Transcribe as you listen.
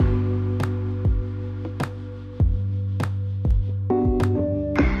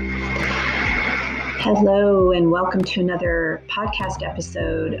Hello, and welcome to another podcast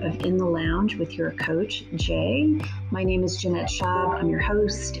episode of In the Lounge with your coach, Jay. My name is Jeanette Schaub. I'm your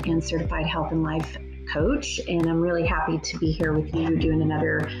host and certified health and life coach, and I'm really happy to be here with you doing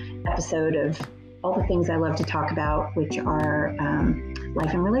another episode of all the things I love to talk about, which are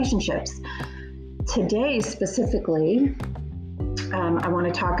life and relationships. Today, specifically, I want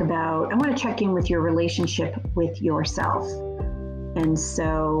to check in with your relationship with yourself. And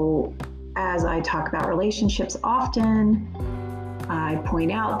so, as I talk about relationships often, I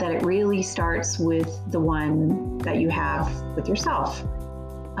point out that it really starts with the one that you have with yourself.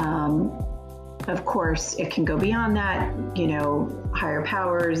 Of course, it can go beyond that, higher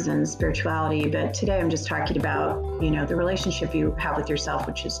powers and spirituality, but today I'm just talking about, the relationship you have with yourself,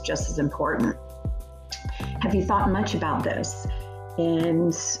 which is just as important. Have you thought much about this?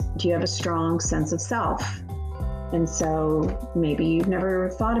 And do you have a strong sense of self? And so maybe you've never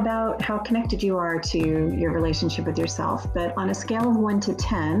thought about how connected you are to your relationship with yourself, but on a scale of 1 to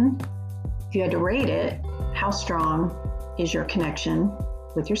 10, if you had to rate it, how strong is your connection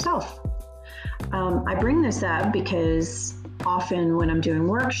with yourself? I bring this up because often when I'm doing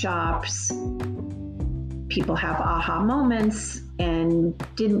workshops, people have aha moments and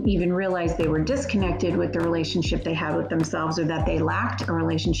didn't even realize they were disconnected with the relationship they had with themselves, or that they lacked a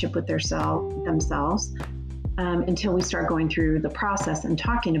relationship with themselves. Until we start going through the process and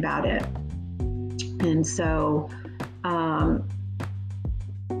talking about it. And so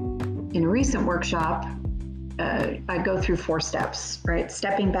in a recent workshop, I go through 4 steps, right?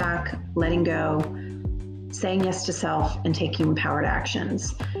 Stepping back, letting go, saying yes to self, and taking empowered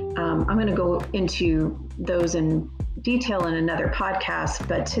actions. I'm going to go into those in detail in another podcast,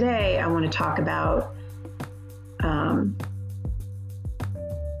 but today I want to talk about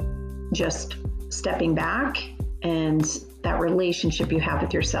just stepping back and that relationship you have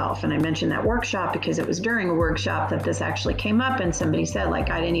with yourself. And I mentioned that workshop because it was during a workshop that this actually came up, and somebody said,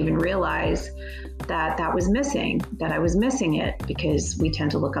 I didn't even realize that was missing, that I was missing it, because we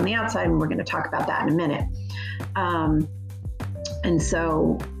tend to look on the outside, and we're going to talk about that in a minute. And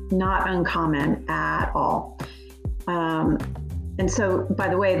so not uncommon at all. And so, by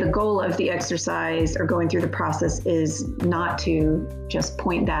the way, the goal of the exercise or going through the process is not to just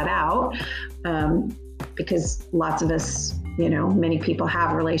point that out, because lots of us, many people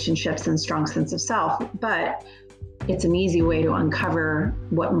have relationships and strong sense of self, but it's an easy way to uncover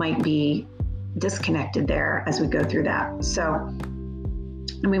what might be disconnected there as we go through that. So,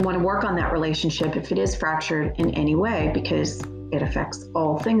 and we want to work on that relationship if it is fractured in any way, because it affects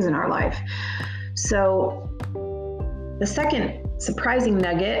all things in our life. So the second surprising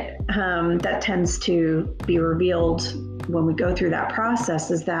nugget that tends to be revealed when we go through that process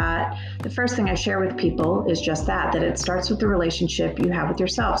is that the first thing I share with people is just that it starts with the relationship you have with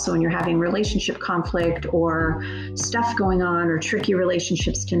yourself. So when you're having relationship conflict or stuff going on or tricky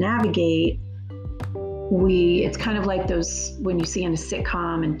relationships to navigate, it's kind of like those when you see in a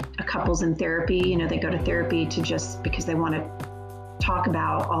sitcom and a couple's in therapy, they go to therapy to just because they want to talk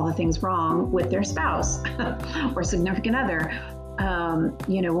about all the things wrong with their spouse or significant other.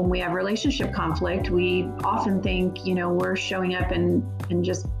 When we have relationship conflict, we often think, we're showing up and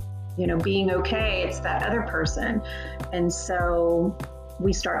just, being okay. It's that other person. And so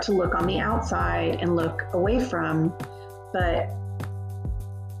we start to look on the outside and look away from, but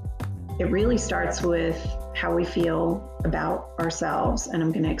it really starts with how we feel about ourselves. And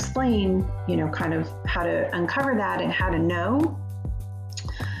I'm going to explain, kind of how to uncover that and how to know.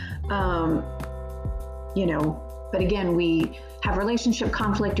 But again, we have relationship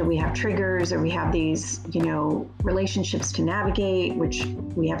conflict, or we have triggers, or we have these, relationships to navigate, which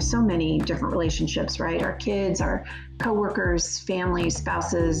we have so many different relationships, right? Our kids, our coworkers, family,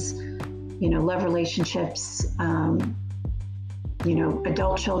 spouses, love relationships,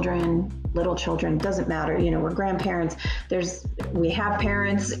 adult children, little children, doesn't matter, we're grandparents, we have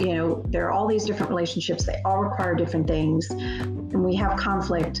parents, there are all these different relationships, they all require different things. And we have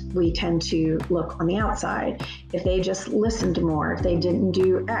conflict, we tend to look on the outside. If they just listened more, if they didn't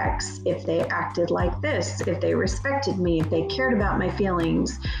do X, if they acted like this, if they respected me, if they cared about my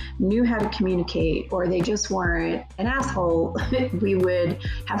feelings, knew how to communicate, or they just weren't an asshole, we would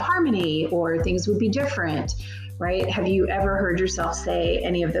have harmony, or things would be different, right? Have you ever heard yourself say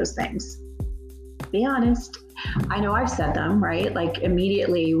any of those things? Be honest. I know I've said them, right? Like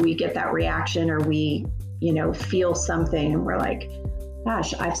immediately we get that reaction, or we, feel something and we're like,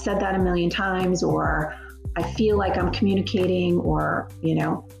 gosh, I've said that a million times, or I feel like I'm communicating, or,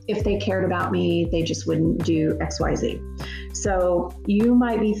 if they cared about me, they just wouldn't do X, Y, Z. So you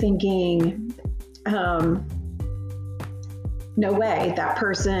might be thinking, no way, that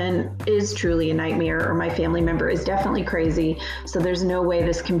person is truly a nightmare, or my family member is definitely crazy, so there's no way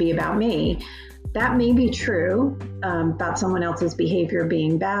this can be about me. That may be true about someone else's behavior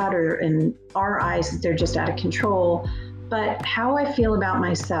being bad, or in our eyes, they're just out of control. But how I feel about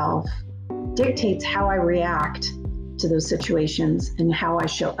myself dictates how I react to those situations and how I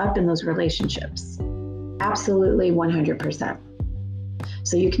show up in those relationships. Absolutely 100%.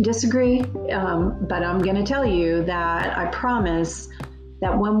 So you can disagree, but I'm going to tell you that I promise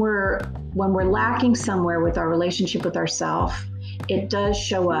that when we're lacking somewhere with our relationship with ourselves, it does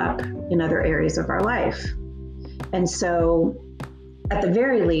show up in other areas of our life. And so at the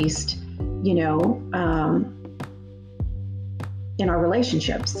very least, in our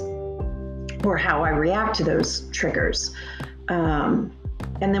relationships, or how I react to those triggers. And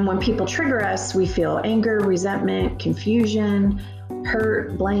then when people trigger us, we feel anger, resentment, confusion,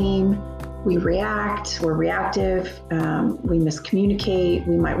 hurt, blame. We react, we're reactive, we miscommunicate,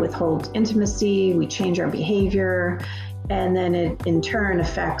 we might withhold intimacy, we change our behavior, and then it in turn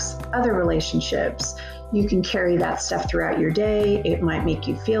affects other relationships. You can carry that stuff throughout your day. It might make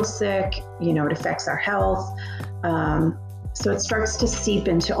you feel sick, it affects our health. So it starts to seep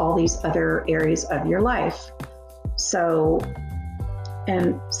into all these other areas of your life. So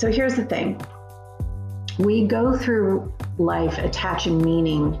here's the thing. We go through life attaching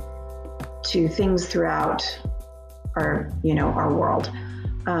meaning to things throughout our world,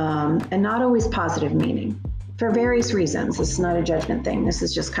 and not always positive meaning for various reasons. This is not a judgment thing. This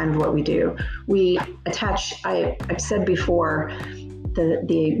is just kind of what we do. We attach, I've said before,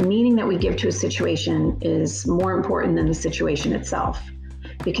 the meaning that we give to a situation is more important than the situation itself,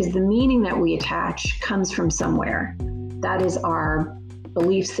 because the meaning that we attach comes from somewhere. That is our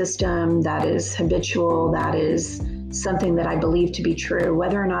belief system, that is habitual, that is something that I believe to be true.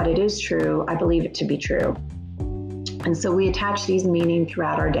 Whether or not it is true, I believe it to be true. And so we attach these meaning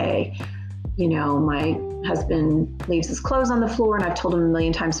throughout our day. My husband leaves his clothes on the floor, and I've told him a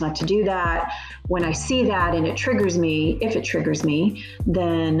million times not to do that. When I see that and it triggers me, if it triggers me,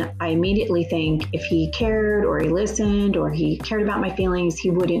 then I immediately think if he cared, or he listened, or he cared about my feelings, he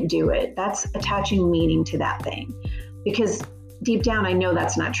wouldn't do it. That's attaching meaning to that thing, because deep down, I know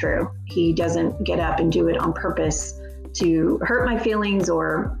that's not true. He doesn't get up and do it on purpose to hurt my feelings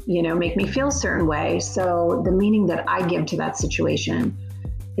or, make me feel a certain way. So the meaning that I give to that situation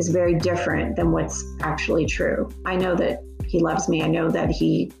is very different than what's actually true. I know that he loves me. I know that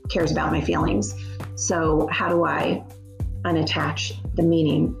he cares about my feelings. So how do I unattach the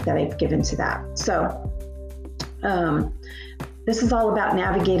meaning that I've given to that? So this is all about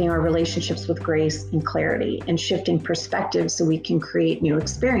navigating our relationships with grace and clarity, and shifting perspectives so we can create new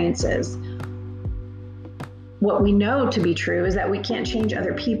experiences. What we know to be true is that we can't change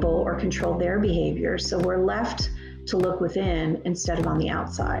other people or control their behavior, so we're left to look within instead of on the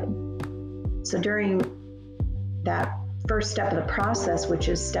outside. So during that first step of the process, which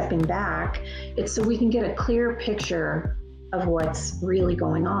is stepping back, it's so we can get a clear picture of what's really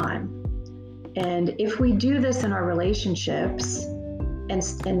going on. And if we do this in our relationships,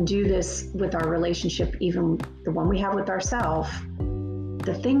 and do this with our relationship, even the one we have with ourselves,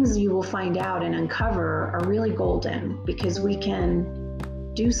 the things you will find out and uncover are really golden, because we can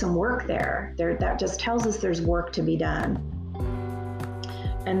do some work there. That just tells us there's work to be done.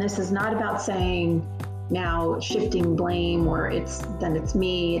 And this is not about saying now shifting blame, or it's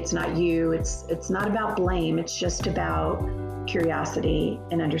me, it's not you. It's not about blame. It's just about curiosity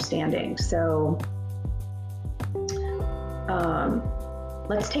and understanding. So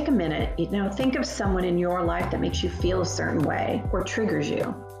let's take a minute. Think of someone in your life that makes you feel a certain way or triggers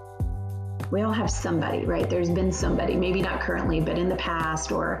you. We all have somebody, right? There's been somebody, maybe not currently, but in the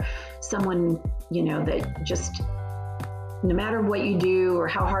past, or someone, that just, no matter what you do or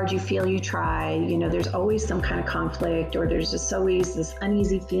how hard you feel you try, there's always some kind of conflict, or there's just always this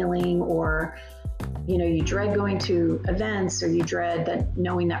uneasy feeling, or, you dread going to events, or you dread that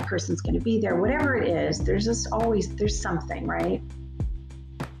knowing that person's going to be there. Whatever it is, there's just always, there's something, right?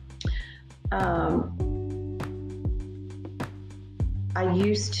 I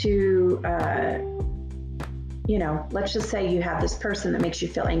used to, let's just say you have this person that makes you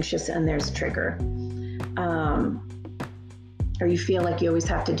feel anxious, and there's a trigger. Or you feel like you always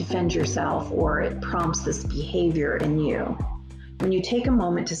have to defend yourself, or it prompts this behavior in you. When you take a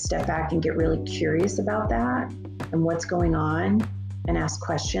moment to step back and get really curious about that and what's going on, and ask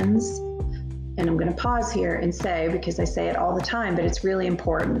questions, and I'm going to pause here and say, because I say it all the time, but it's really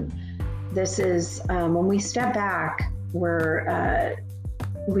important. This is when we step back,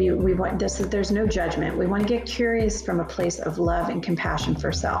 we want this. There's no judgment. We want to get curious from a place of love and compassion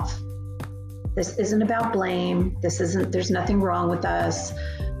for self. This isn't about blame. There's nothing wrong with us.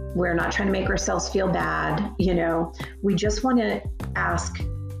 We're not trying to make ourselves feel bad. We just want to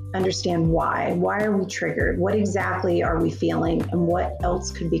understand why. Why are we triggered? What exactly are we feeling? And what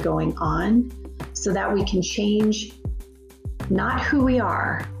else could be going on so that we can change not who we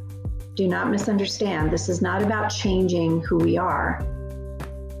are. Do not misunderstand. This is not about changing who we are.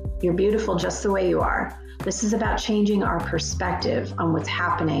 You're beautiful just the way you are. This is about changing our perspective on what's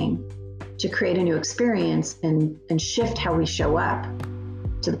happening to create a new experience and shift how we show up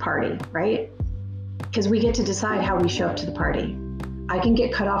to the party, right? Because we get to decide how we show up to the party. I can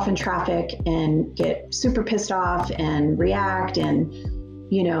get cut off in traffic and get super pissed off and react and,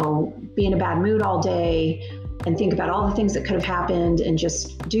 be in a bad mood all day and think about all the things that could have happened and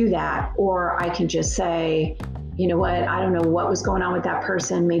just do that. Or I can just say, you know what, I don't know what was going on with that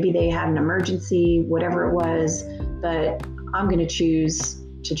person. Maybe they had an emergency, whatever it was, but I'm going to choose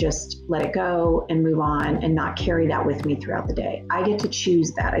to just let it go and move on and not carry that with me throughout the day. I get to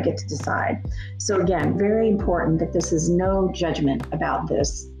choose that. I get to decide. So again, very important that this is no judgment about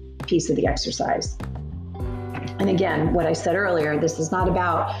this piece of the exercise. And again, what I said earlier, this is not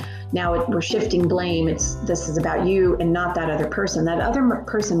about now we're shifting blame. This is about you and not that other person. That other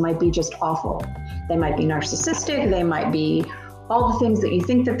person might be just awful. They might be narcissistic. They might be all the things that you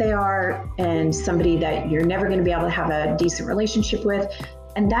think that they are, and somebody that you're never going to be able to have a decent relationship with.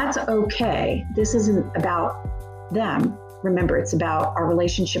 And that's okay. This isn't about them. Remember, it's about our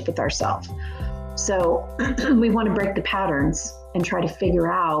relationship with ourselves. So we want to break the patterns and try to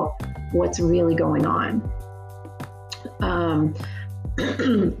figure out what's really going on.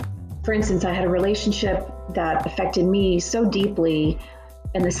 For instance, I had a relationship that affected me so deeply,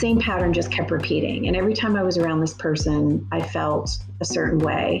 and the same pattern just kept repeating. And every time I was around this person, I felt a certain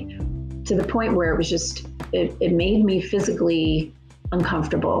way, to the point where it was just, it made me physically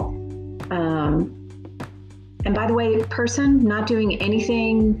uncomfortable. And by the way, person not doing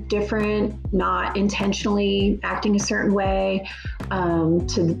anything different, not intentionally acting a certain way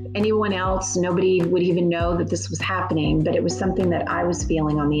to anyone else, nobody would even know that this was happening, but it was something that I was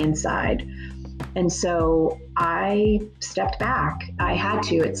feeling on the inside. And so I stepped back. I had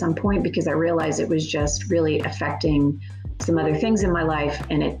to at some point because I realized it was just really affecting some other things in my life,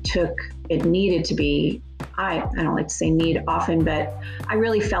 and it needed to be, I don't like to say need often, but I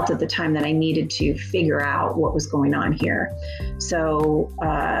really felt at the time that I needed to figure out what was going on here. So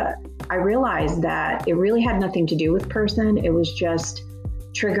I realized that it really had nothing to do with person. It was just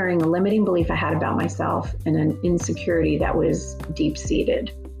triggering a limiting belief I had about myself and an insecurity that was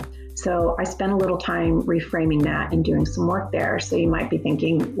deep-seated. So I spent a little time reframing that and doing some work there. So you might be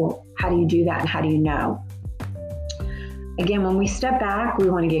thinking, well, how do you do that and how do you know? Again, when we step back, we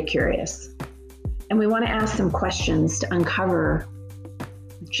want to get curious. And we want to ask some questions to uncover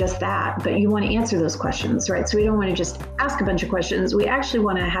just that, but you want to answer those questions, right? So we don't want to just ask a bunch of questions. We actually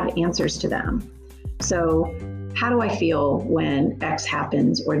want to have answers to them. So how do I feel when X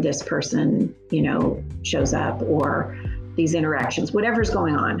happens, or this person, shows up, or these interactions, whatever's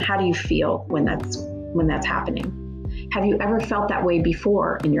going on? How do you feel when that's happening? Have you ever felt that way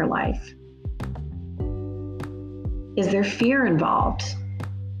before in your life? Is there fear involved?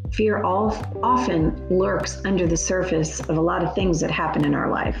 Fear often lurks under the surface of a lot of things that happen in our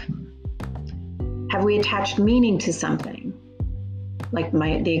life. Have we attached meaning to something? Like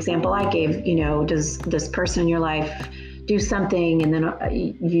the example I gave, does this person in your life do something, and then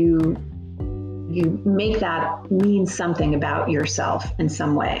you make that mean something about yourself in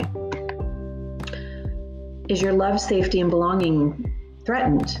some way? Is your love, safety, and belonging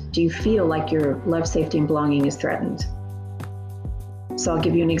threatened? Do you feel like your love, safety, and belonging is threatened? So I'll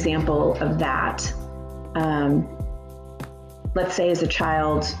give you an example of that. Let's say as a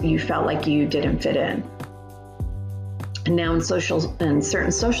child, you felt like you didn't fit in. And now in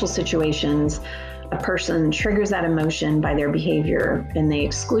certain social situations, a person triggers that emotion by their behavior, and they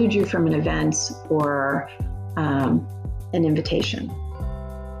exclude you from an event or an invitation.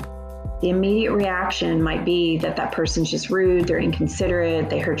 The immediate reaction might be that person's just rude, they're inconsiderate,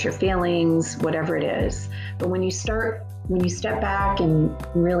 they hurt your feelings, whatever it is. But when you step back and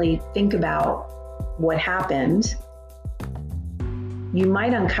really think about what happened, you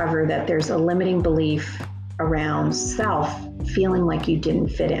might uncover that there's a limiting belief around self, feeling like you didn't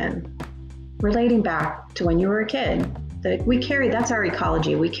fit in, relating back to when you were a kid. That's our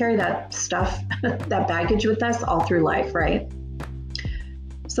ecology. We carry that stuff, that baggage with us all through life, right?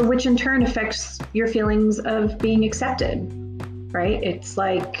 So which in turn affects your feelings of being accepted, right? It's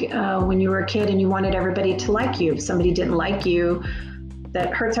like when you were a kid and you wanted everybody to like you. If somebody didn't like you,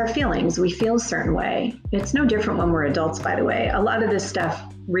 that hurts our feelings. We feel a certain way. It's no different when we're adults, by the way. A lot of this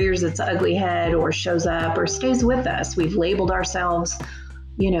stuff rears its ugly head or shows up or stays with us. We've labeled ourselves,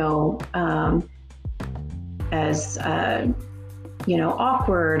 as,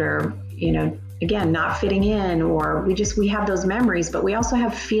 awkward or, again, not fitting in, or we have those memories, but we also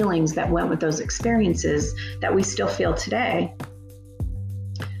have feelings that went with those experiences that we still feel today.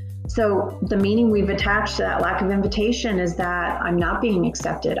 So the meaning we've attached to that lack of invitation is that I'm not being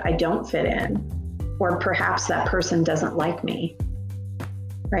accepted, I don't fit in, or perhaps that person doesn't like me,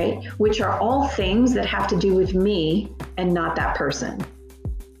 right? Which are all things that have to do with me and not that person.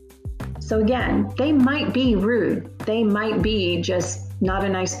 So again, they might be rude, they might be just not a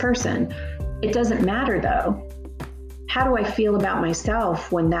nice person. It doesn't matter though. How do I feel about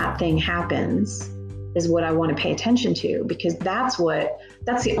myself when that thing happens is what I want to pay attention to, because that's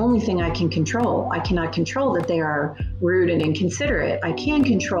the only thing I can control. I cannot control that they are rude and inconsiderate. I can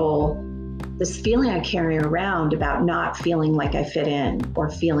control this feeling I carry around about not feeling like I fit in or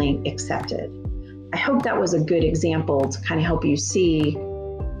feeling accepted. I hope that was a good example to kind of help you see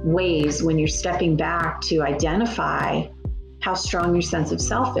ways when you're stepping back to identify how strong your sense of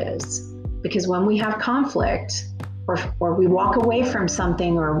self is. Because when we have conflict, or we walk away from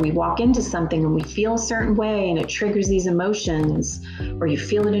something, or we walk into something and we feel a certain way and it triggers these emotions, or you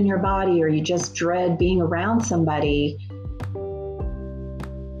feel it in your body, or you just dread being around somebody,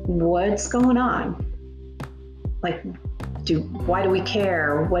 what's going on? Like, why do we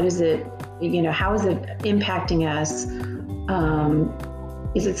care? What is it, how is it impacting us?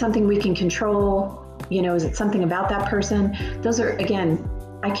 Is it something we can control? Is it something about that person? Those are, again,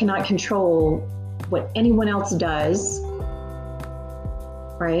 I cannot control what anyone else does,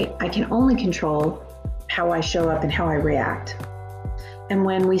 right? I can only control how I show up and how I react. And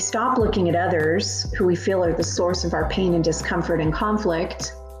when we stop looking at others who we feel are the source of our pain and discomfort and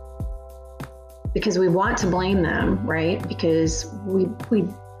conflict, because we want to blame them, right? Because we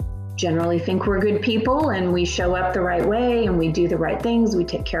generally think we're good people and we show up the right way and we do the right things. We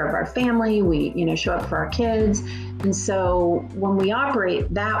take care of our family, we, show up for our kids. And so when we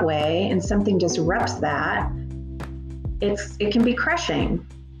operate that way and something disrupts that, it can be crushing.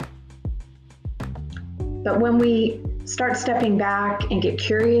 But when we start stepping back and get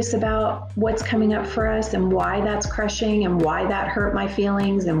curious about what's coming up for us and why that's crushing and why that hurt my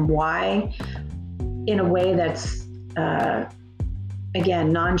feelings and why, in a way that's,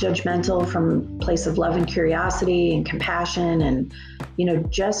 again, non-judgmental, from a place of love and curiosity and compassion, and,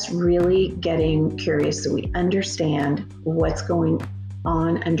 just really getting curious so we understand what's going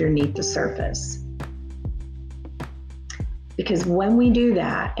on underneath the surface. Because when we do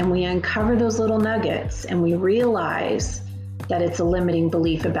that and we uncover those little nuggets and we realize that it's a limiting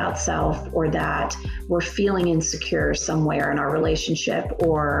belief about self, or that we're feeling insecure somewhere in our relationship,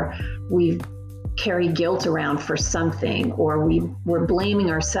 or we carry guilt around for something, or we're blaming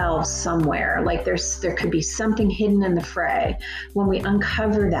ourselves somewhere, like there could be something hidden in the fray. When we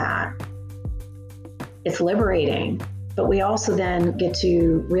uncover that, it's liberating. But we also then get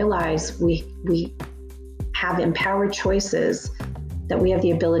to realize we have empowered choices that we have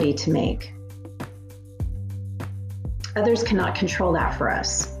the ability to make. Others cannot control that for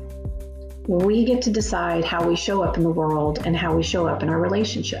us. We get to decide how we show up in the world and how we show up in our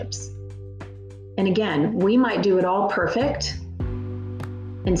relationships. And again, we might do it all perfect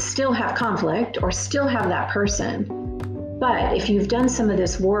and still have conflict or still have that person. But if you've done some of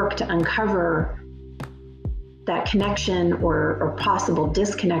this work to uncover that connection or possible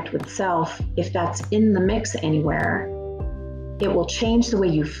disconnect with self, if that's in the mix anywhere, it will change the way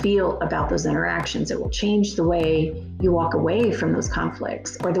you feel about those interactions. It will change the way you walk away from those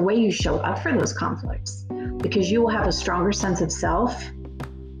conflicts, or the way you show up for those conflicts, because you will have a stronger sense of self.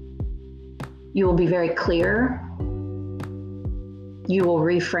 You will be very clear. You will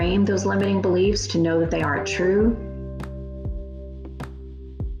reframe those limiting beliefs to know that they aren't true.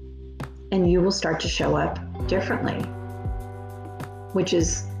 And you will start to show up differently, which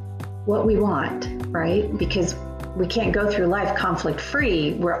is what we want, right? Because we can't go through life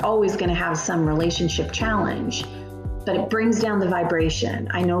conflict-free. We're always going to have some relationship challenge, but it brings down the vibration.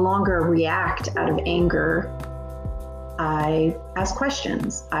 I no longer react out of anger. I ask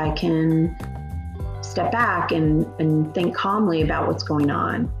questions. I can step back and think calmly about what's going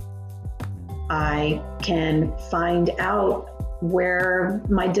on. I can find out where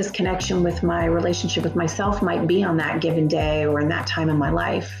my disconnection with my relationship with myself might be on that given day or in that time in my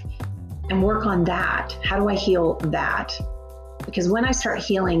life, and work on that. How do I heal that? Because when I start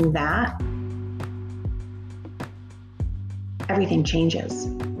healing that, everything changes.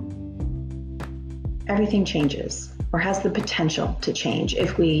 Everything changes, or has the potential to change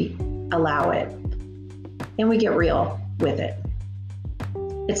if we allow it and we get real with it.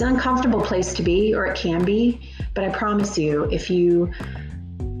 It's an uncomfortable place to be, or it can be, but I promise you, if you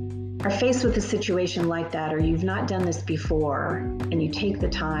are faced with a situation like that, or you've not done this before, and you take the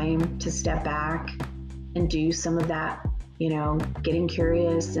time to step back and do some of that, getting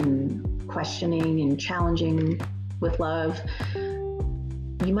curious and questioning and challenging with love,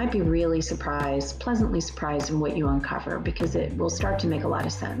 you might be really surprised, pleasantly surprised in what you uncover, because it will start to make a lot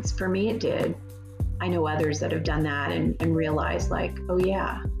of sense. For me, it did. I know others that have done that and realized, like, oh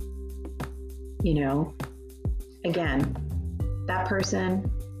yeah, again, that person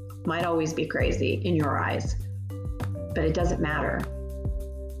might always be crazy in your eyes, but it doesn't matter.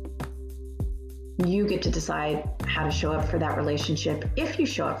 You get to decide how to show up for that relationship, if you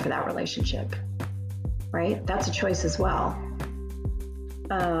show up for that relationship, right? That's a choice as well.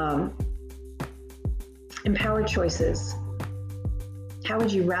 Empowered choices. How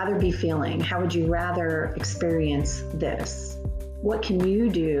would you rather be feeling? How would you rather experience this? What can you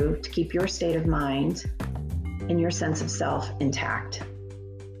do to keep your state of mind and your sense of self intact?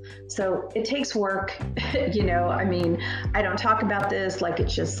 So it takes work, I don't talk about this like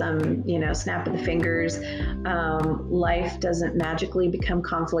it's just some, snap of the fingers. Life doesn't magically become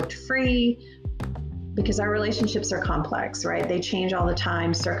conflict-free, because our relationships are complex, right? They change all the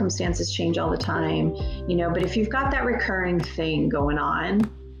time. Circumstances change all the time, but if you've got that recurring thing going on,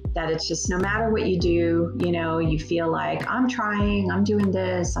 that it's just no matter what you do, you feel like I'm trying, I'm doing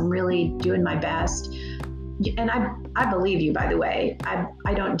this, I'm really doing my best. And I believe you, by the way.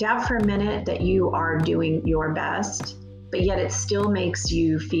 I don't doubt for a minute that you are doing your best, but yet it still makes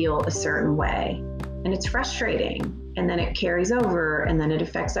you feel a certain way. And it's frustrating. And then it carries over, and then it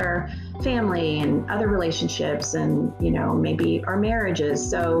affects our family and other relationships and, maybe our marriages.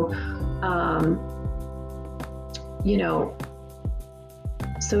 So,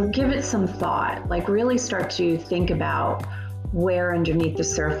 so give it some thought, like really start to think about where underneath the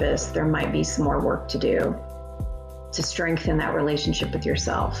surface there might be some more work to do to strengthen that relationship with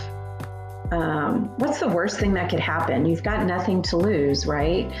yourself. What's the worst thing that could happen? You've got nothing to lose,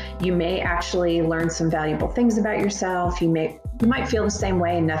 right? You may actually learn some valuable things about yourself. You might feel the same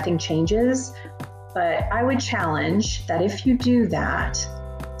way and nothing changes, but I would challenge that if you do that,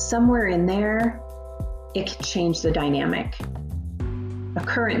 somewhere in there, it can change the dynamic, a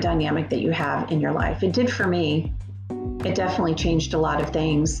current dynamic that you have in your life. It did for me. It definitely changed a lot of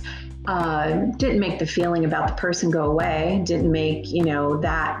things. Didn't make the feeling about the person go away. Didn't make,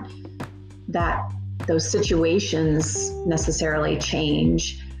 those situations necessarily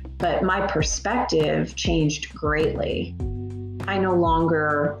change, but my perspective changed greatly. I no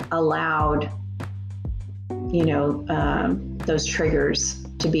longer allowed, those triggers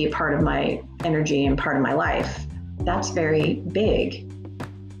to be a part of my energy and part of my life. That's very big,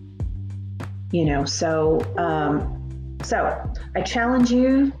 So I challenge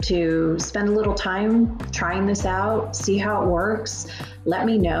you to spend a little time trying this out, see how it works. Let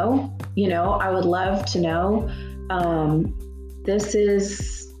me know. I would love to know. This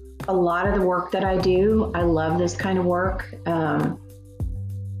is a lot of the work that I do. I love this kind of work. I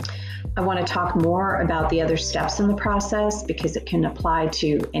want to talk more about the other steps in the process, because it can apply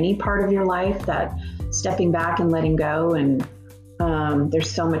to any part of your life, that stepping back and letting go. And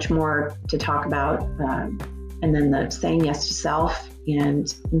there's so much more to talk about. And then the saying yes to self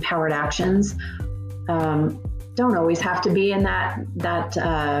and empowered actions don't always have to be in that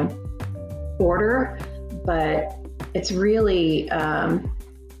order, but it's really,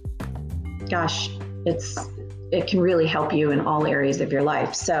 it can really help you in all areas of your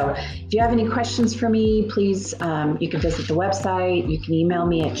life. So if you have any questions for me, please, you can visit the website. You can email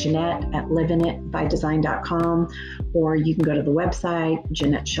me at Jeanette@livingitbydesign.com, or you can go to the website,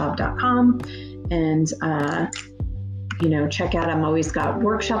 JeanetteSchaub.com, and, check out, I'm always got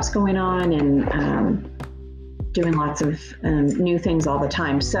workshops going on and doing lots of new things all the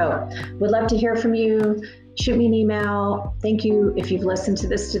time. So would love to hear from you. Shoot me an email. Thank you if you've listened to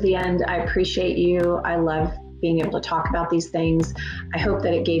this to the end. I appreciate you. I love being able to talk about these things. I hope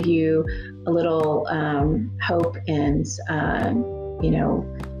that it gave you a little hope and,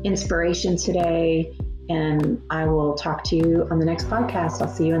 inspiration today. And I will talk to you on the next podcast. I'll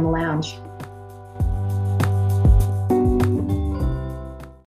see you in the lounge.